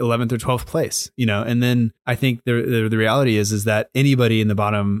 11th or 12th place, and then I think the reality is that anybody in the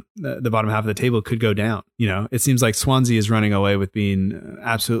bottom half of the table could go down. It seems like Swansea is running away with being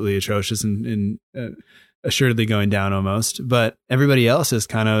absolutely atrocious and assuredly going down almost, but everybody else is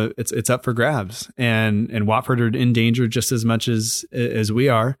kind of it's up for grabs, and Watford are in danger just as much as we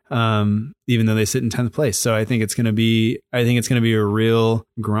are, even though they sit in 10th place. So I think it's going to be a real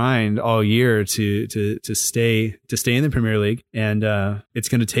grind all year to stay in the Premier League, and it's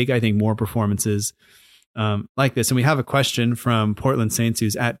going to take, I think, more performances like this. And we have a question from Portland Saints,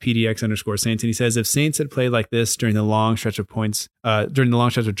 who's at PDX_Saints. And he says, if Saints had played like this during the long stretch of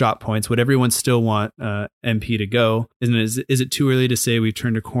drop points, would everyone still want MP to go? Is it too early to say we've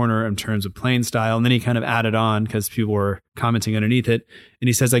turned a corner in terms of playing style? And then he kind of added on because people were commenting underneath it. And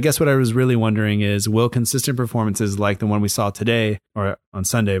he says, I guess what I was really wondering is, will consistent performances like the one we saw today or on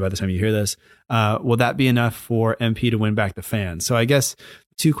Sunday, by the time you hear this, will that be enough for MP to win back the fans? So I guess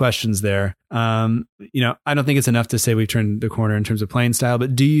two questions there. I don't think it's enough to say we've turned the corner in terms of playing style,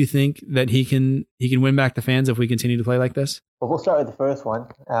 but do you think that he can win back the fans if we continue to play like this? Well, we'll start with the first one.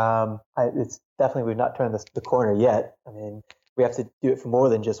 It's definitely, we've not turned the corner yet. I mean, we have to do it for more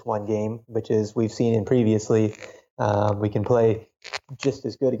than just one game, which is we've seen in previously. We can play just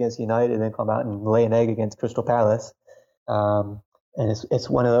as good against United and then come out and lay an egg against Crystal Palace. And it's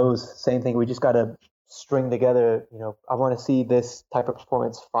one of those, same thing. We just got to string together, I want to see this type of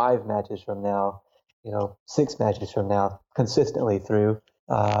performance 5 matches from now, 6 matches from now, consistently through.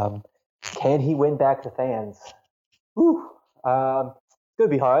 Can he win back the fans? It's going to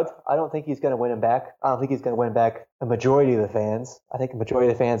be hard. I don't think he's going to win them back. I don't think he's going to win back a majority of the fans. I think a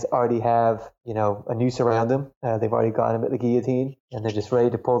majority of the fans already have, a noose around them. They've already got him at the guillotine, and they're just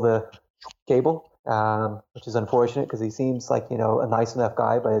ready to pull the cable, which is unfortunate because he seems like, a nice enough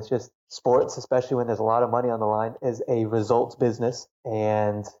guy, but it's just sports, especially when there's a lot of money on the line, is a results business,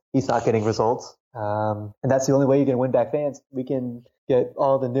 and he's not getting results. And that's the only way you're going to win back fans. We can get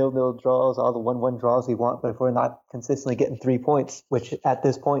all the 0-0 draws, all the 1-1 draws we want, but if we're not consistently getting 3 points, which at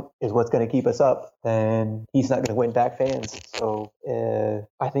this point is what's going to keep us up, then he's not going to win back fans. So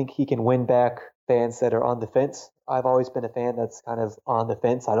I think he can win back fans that are on the fence. I've always been a fan that's kind of on the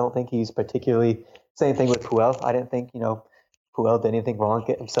fence. I don't think he's particularly, same thing with Puel. I didn't think, Puel did anything wrong,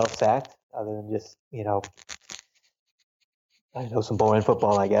 get himself sacked, other than just, I know some boring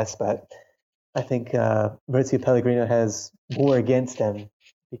football, I guess, but I think Maurizio Pellegrino has more against him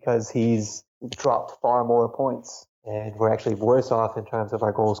because he's dropped far more points, and we're actually worse off in terms of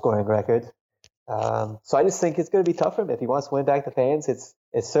our goal scoring record. So I just think it's going to be tough for him. If he wants to win back the fans, it's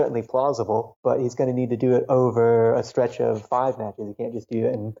certainly plausible, but he's going to need to do it over a stretch of 5 matches. He can't just do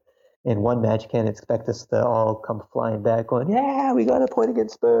it in in one match, you can't expect us to all come flying back going, yeah, we got a point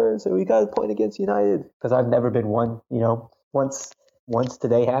against Spurs or we got a point against United. Because I've never been one, once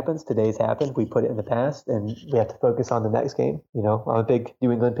today happens, today's happened, we put it in the past and we have to focus on the next game. I'm a big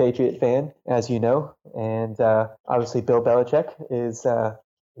New England Patriot fan, as you know, and obviously Bill Belichick is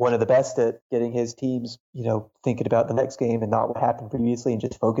one of the best at getting his teams, thinking about the next game and not what happened previously and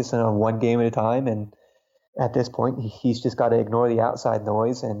just focusing on one game at a time. And at this point, he's just got to ignore the outside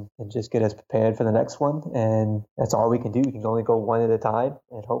noise and just get us prepared for the next one. And that's all we can do. We can only go one at a time.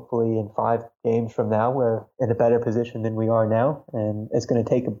 And hopefully in 5 games from now, we're in a better position than we are now. And it's going to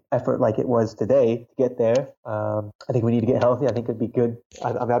take an effort like it was today to get there. I think we need to get healthy. I think it'd be good.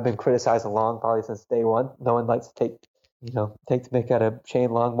 I've been criticizing Long probably since day one. No one likes to take the mick out of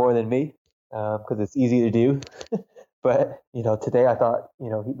Shane Long more than me because it's easy to do. But, today I thought,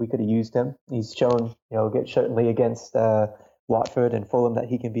 we could have used him. He's shown, certainly against Watford and Fulham that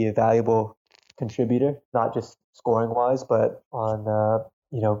he can be a valuable contributor, not just scoring wise, but on,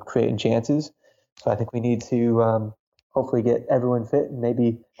 creating chances. So I think we need to hopefully get everyone fit and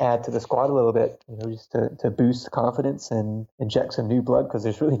maybe add to the squad a little bit, just to boost confidence and inject some new blood, because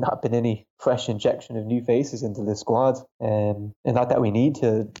there's really not been any fresh injection of new faces into the squads. And not that we need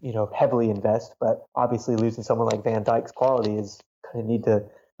to, heavily invest, but obviously losing someone like Van Dijk's quality is going to need to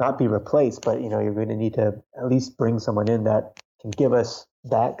not be replaced, but, you're going to need to at least bring someone in that can give us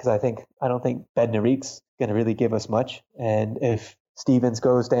that, because I don't think Bednarek's going to really give us much. And if Stevens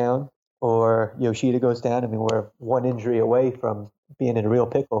goes down, or Yoshida goes down, we're one injury away from being in a real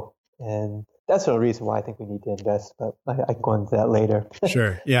pickle. And that's the reason why I think we need to invest, but I can go into that later.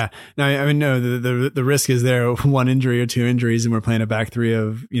 Sure. Yeah. No, the risk is there, one injury or 2 injuries, and we're playing a back 3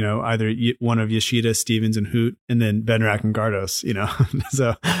 of, either one of Yoshida, Stevens, and Hoot, and then Bednarak and Gardos,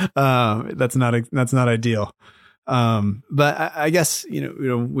 so that's not ideal. But I guess,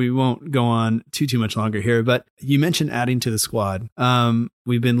 we won't go on too much longer here, but you mentioned adding to the squad.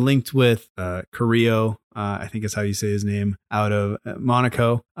 We've been linked with, Carrillo, I think is how you say his name, out of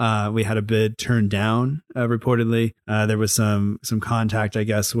Monaco. We had a bid turned down, reportedly. There was some contact, I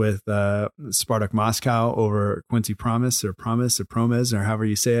guess, with, Spartak Moscow over Quincy Promes or however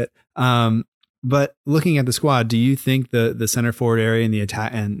you say it. But looking at the squad, do you think the center forward area and the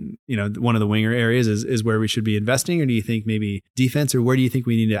attack and, one of the winger areas is where we should be investing? Or do you think maybe defense, or where do you think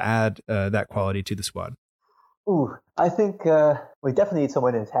we need to add that quality to the squad? Ooh, I think we definitely need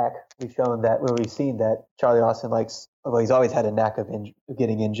someone in attack. We've seen that Charlie Austin he's always had a knack of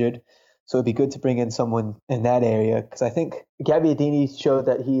getting injured. So it'd be good to bring in someone in that area, because I think Gabbiadini showed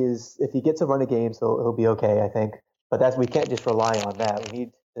that if he gets a run of games, he'll be okay, I think. But we can't just rely on that. We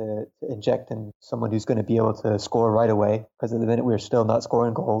need to inject in someone who's going to be able to score right away, because at the minute we're still not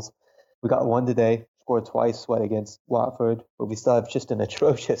scoring goals. We got one today, scored twice against Watford, but we still have just an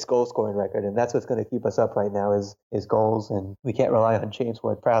atrocious goal scoring record, and that's what's going to keep us up right now is goals, and we can't rely on James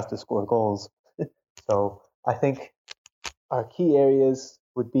Ward-Prowse to score goals. So I think our key areas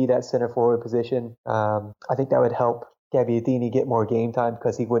would be that center forward position. I think that would help Gabbiadini get more game time,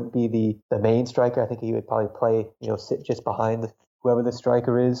 because he wouldn't be the main striker. I think he would probably play, sit just behind whoever the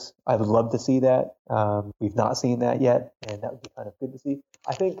striker is. I would love to see that. We've not seen that yet, and that would be kind of good to see.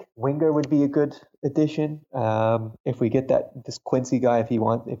 I think winger would be a good addition. If we get this Quincy guy,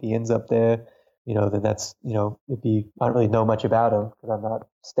 if he ends up there, then that's, it'd be, I don't really know much about him, because I'm not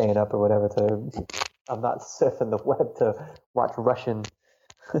staying up or whatever I'm not surfing the web to watch Russian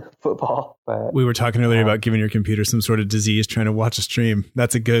football. But we were talking earlier about giving your computer some sort of disease trying to watch a stream.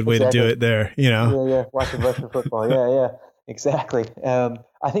 That's a good way to do it there, Yeah, watching Russian football. Yeah, exactly.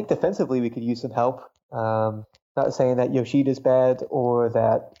 I think defensively we could use some help. Not saying that Yoshida's bad or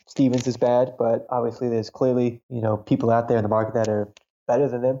that Stevens is bad, but obviously there's clearly, people out there in the market that are better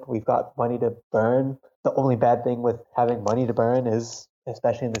than them. We've got money to burn. The only bad thing with having money to burn is,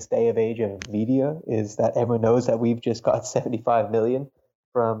 especially in this day of age of media, is that everyone knows that we've just got 75 million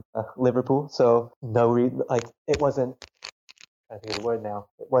from Liverpool. So it wasn't, I think the word now,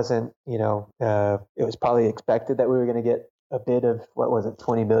 it wasn't, it was probably expected that we were going to get a bid of,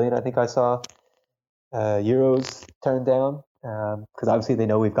 20 million, I think I saw, euros turned down, because obviously they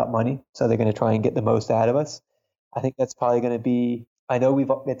know we've got money, so they're going to try and get the most out of us. I think that's probably going to be, I know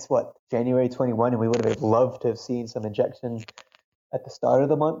it's January 21, and we would have loved to have seen some injection at the start of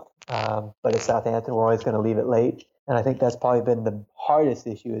the month, but at Southampton, we're always going to leave it late. And I think that's probably been the hardest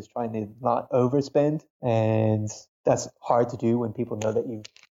issue, is trying to not overspend. And that's hard to do when people know that you've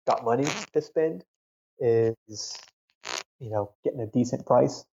got money to spend, is, getting a decent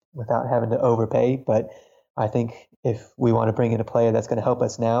price without having to overpay. But I think if we want to bring in a player that's going to help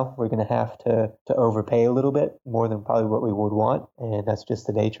us now, we're going to have to overpay a little bit more than probably what we would want. And that's just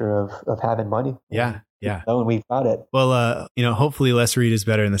the nature of having money. Yeah. And we've got it. Well, hopefully Les Reed is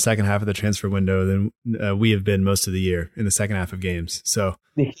better in the second half of the transfer window than we have been most of the year in the second half of games. So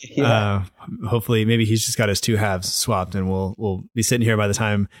hopefully maybe he's just got his two halves swapped, and we'll be sitting here by the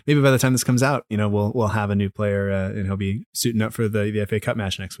time this comes out, we'll have a new player and he'll be suiting up for the FA Cup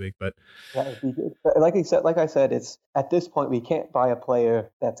match next week. But like I said, it's at this point we can't buy a player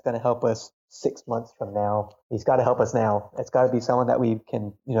that's going to help us 6 months from now. He's got to help us now. It's got to be someone that we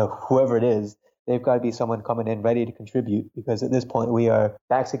can, whoever it is, they've got to be someone coming in ready to contribute, because at this point we are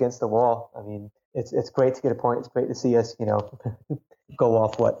backs against the wall. I mean, it's great to get a point. It's great to see us, go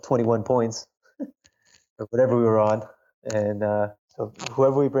off 21 points or whatever we were on. And so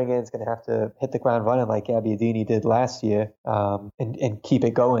whoever we bring in is going to have to hit the ground running like Gabbiadini did last year, and keep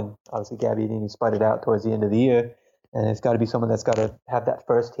it going. Obviously, Gabbiadini sputtered out towards the end of the year, and it's got to be someone that's got to have that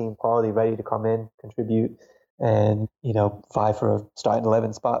first team quality ready to come in, contribute, and vie for a starting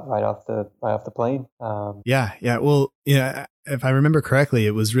 11 spot right off the plane. If I remember correctly,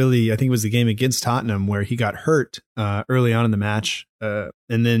 I think it was the game against Tottenham where he got hurt early on in the match, and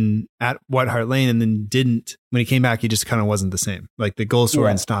then at White Hart Lane, and then didn't. When he came back, he just kind of wasn't the same. Like the goal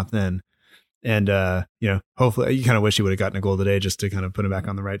scoring stopped then, and hopefully you kind of wish he would have gotten a goal today just to kind of put him back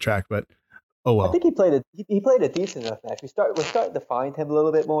on the right track. But oh well. I think he played a decent enough match. We're starting to find him a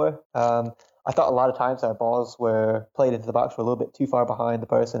little bit more. I thought a lot of times our balls were played into the box were a little bit too far behind the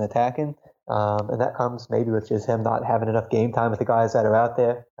person attacking. And that comes maybe with just him not having enough game time with the guys that are out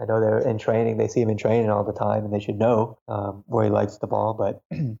there. I know they're in training. They see him in training all the time, and they should know where he likes the ball. But,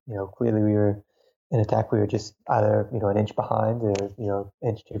 clearly we were in attack. We were just either, an inch behind or,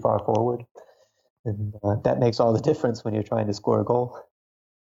 inch too far forward. And that makes all the difference when you're trying to score a goal,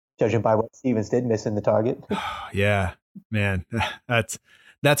 judging by what Stevens did missing the target. Yeah, man,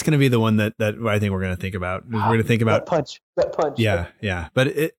 that's going to be the one that I think we're going to think about. We're going to think about that punch. Yeah. But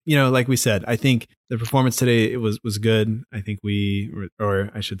it, like we said, I think the performance today, it was good. I think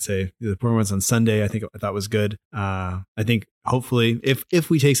or I should say the performance on Sunday, I thought was good. I think hopefully if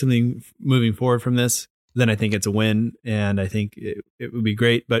we take something moving forward from this, then I think it's a win, and I think it would be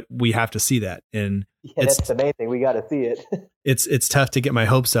great, but we have to see that. And that's the main thing. We got to see it. It's tough to get my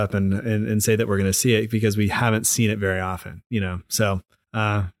hopes up and say that we're going to see it because we haven't seen it very often, so.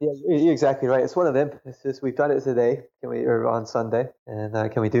 Yeah, you're exactly right. It's one of them. It's just we've done it today, or on Sunday,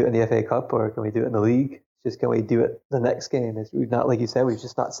 and can we do it in the FA Cup or can we do it in the league? It's just can we do it the next game? We've not, like you said, we've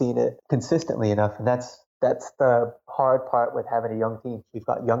just not seen it consistently enough, and that's the hard part with having a young team. We've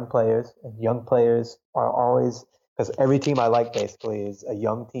got young players, and young players are always, because every team I like basically is a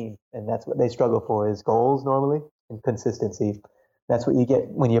young team, and that's what they struggle for is goals normally and consistency. That's what you get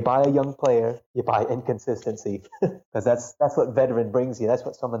when you buy a young player. You buy inconsistency because that's what veteran brings you. That's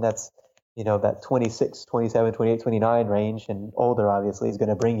what someone that's that 26, 27, 28, 29 range and older obviously is going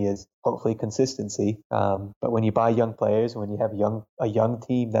to bring you is hopefully consistency. But when you buy young players, when you have a young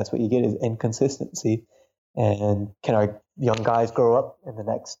team, that's what you get is inconsistency. And can our young guys grow up in the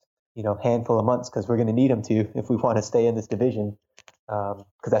next handful of months? Because we're going to need them to if we want to stay in this division.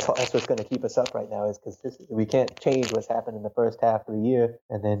 Because that's what's going to keep us up right now is because we can't change what's happened in the first half of the year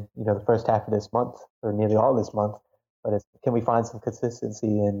and then the first half of this month or nearly all this month. But can we find some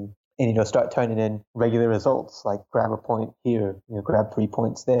consistency and start turning in regular results, like grab a point here, grab 3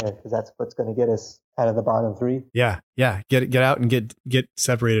 points there, because that's what's going to get us out of the bottom three. Yeah. Get out and get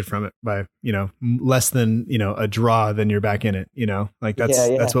separated from it by less than a draw, then you're back in it.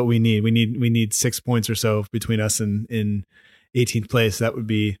 That's what we need. We need 6 points or so between us and in 18th place. I'd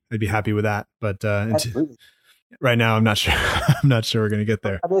be happy with that. But right now, I'm not sure. I'm not sure we're going to get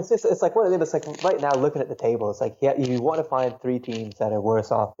there. I mean, it's like one of them. It's like right now, looking at the table, it's like you want to find 3 teams that are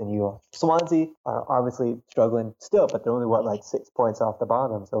worse off than you are. Swansea are obviously struggling still, but they're only 6 points off the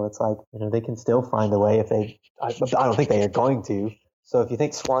bottom. So it's like they can still find a way if they. I don't think they are going to. So if you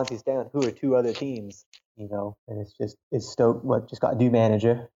think Swansea's down, who are 2 other teams? And it's Stoke. Just got a new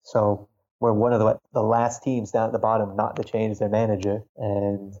manager, so. We're one of the last teams down at the bottom not to change their manager,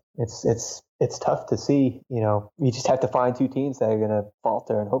 and it's tough to see. You just have to find 2 teams that are going to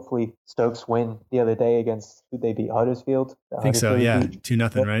falter, and hopefully Stokes win the other day against who they beat, Huddersfield. I think so. Yeah,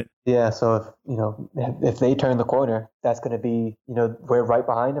 2-0, right? Yeah. So if they turn the corner, that's going to be we're right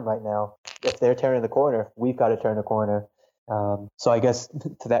behind them right now. If they're turning the corner, we've got to turn the corner. So I guess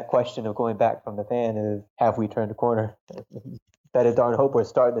to that question of going back from the fan is, have we turned the corner? Better darn hope we're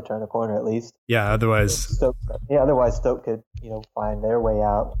starting to turn the corner at least. Yeah, otherwise Stoke could, find their way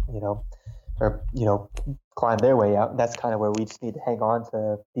out, or climb their way out. And that's kind of where we just need to hang on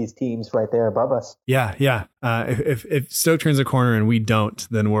to these teams right there above us. Yeah. If Stoke turns a corner and we don't,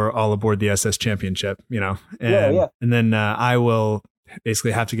 then we're all aboard the SS Championship, and, and then I will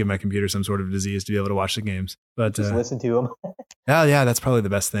basically have to give my computer some sort of disease to be able to watch the games. But just listen to them. yeah, that's probably the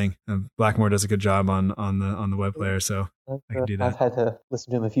best thing. Blackmore does a good job on the web player, so I can do that. I've had to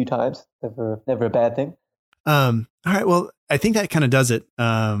listen to him a few times. Never a bad thing. All right. Well, I think that kind of does it.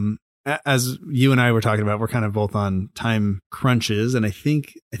 As you and I were talking about, we're kind of both on time crunches, and I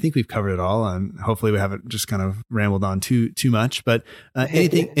think we've covered it all. Hopefully we haven't just kind of rambled on too much, but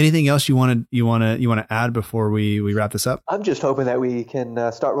anything else you want to add before we wrap this up? I'm just hoping that we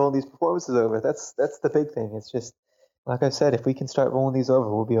can start rolling these performances over. That's the big thing. It's just, like I said, if we can start rolling these over,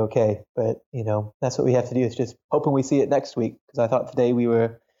 we'll be okay. But, that's what we have to do. It's just hoping we see it next week. Because I thought today we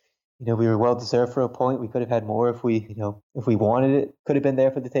were well deserved for a point. We could have had more if we wanted it. Could have been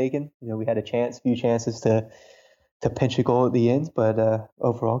there for the taking. We had a few chances to pinch a goal at the end, but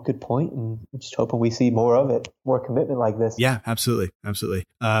overall, good point. And I'm just hoping we see more of it, more commitment like this. Yeah, absolutely.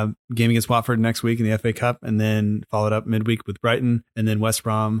 Game against Watford next week in the FA Cup, and then followed up midweek with Brighton, and then West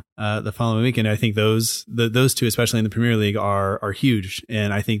Brom the following week. And I think those two, especially in the Premier League, are huge.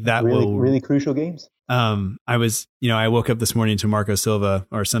 And I think that really crucial games. I woke up this morning to Marco Silva,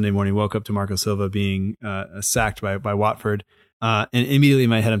 or Sunday morning, woke up to Marco Silva being sacked by Watford. And immediately in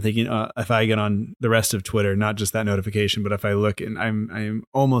my head, I'm thinking, if I get on the rest of Twitter, not just that notification, but if I look, and I'm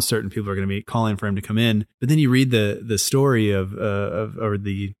almost certain people are going to be calling for him to come in. But then you read the story or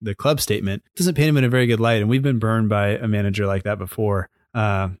the club statement, it doesn't paint him in a very good light. And we've been burned by a manager like that before,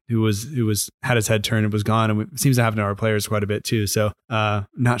 who had his head turned and was gone. And it seems to happen to our players quite a bit too. So,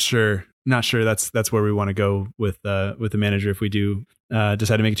 not sure that's where we want to go with the manager if we do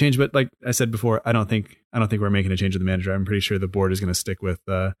decide to make a change. But like I said before, I don't think we're making a change with the manager. I'm pretty sure the board is going to stick with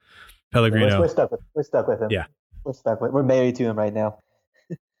Pellegrino. We're stuck with him. Yeah, we're married to him right now,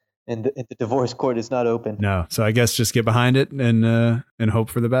 and the divorce court is not open. No, so I guess just get behind it and hope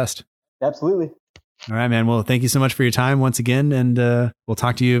for the best. Absolutely. All right, man. Well, thank you so much for your time once again, and we'll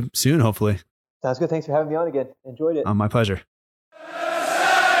talk to you soon, hopefully. Sounds good. Thanks for having me on again. Enjoyed it. My pleasure.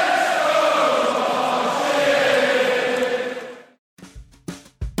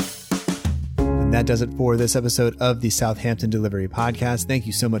 That does it for this episode of the Southampton Delivery Podcast. Thank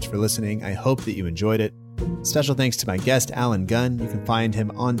you so much for listening. I hope that you enjoyed it. Special thanks to my guest, Alan Gunn. You can find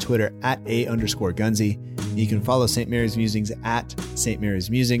him on Twitter at @A_Gunzy. You can follow St. Mary's Musings at St. Mary's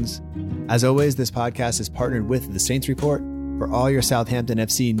Musings. As always, this podcast is partnered with The Saints Report. For all your Southampton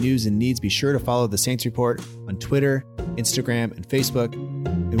FC news and needs, be sure to follow The Saints Report on Twitter, Instagram, and Facebook.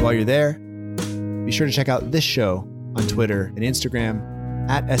 And while you're there, be sure to check out this show on Twitter and Instagram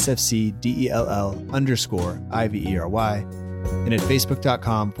at SFCDELL_IVERY, and at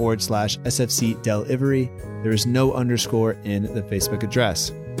facebook.com/SFCDelivery. There is no underscore in the Facebook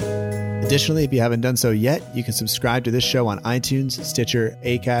address. Additionally, if you haven't done so yet, you can subscribe to this show on iTunes, Stitcher,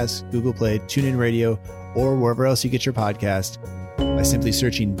 Acast, Google Play, TuneIn Radio, or wherever else you get your podcast by simply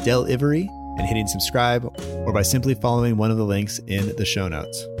searching Del Ivory and hitting subscribe, or by simply following one of the links in the show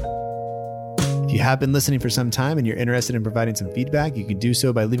notes. If you have been listening for some time and you're interested in providing some feedback, you can do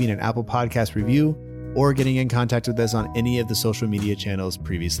so by leaving an Apple Podcast review or getting in contact with us on any of the social media channels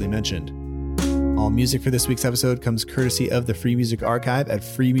previously mentioned. All music for this week's episode comes courtesy of the Free Music Archive at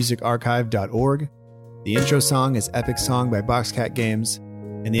freemusicarchive.org. The intro song is Epic Song by Boxcat Games,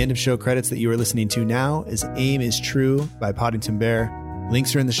 and the end of show credits that you are listening to now is Aim is True by Poddington Bear.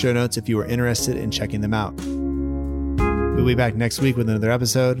 Links are in the show notes if you are interested in checking them out. We'll be back next week with another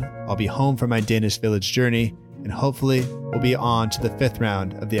episode. I'll be home from my Danish village journey, and hopefully we'll be on to the 5th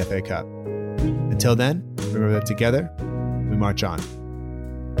round of the FA Cup. Until then, remember that together, we march on.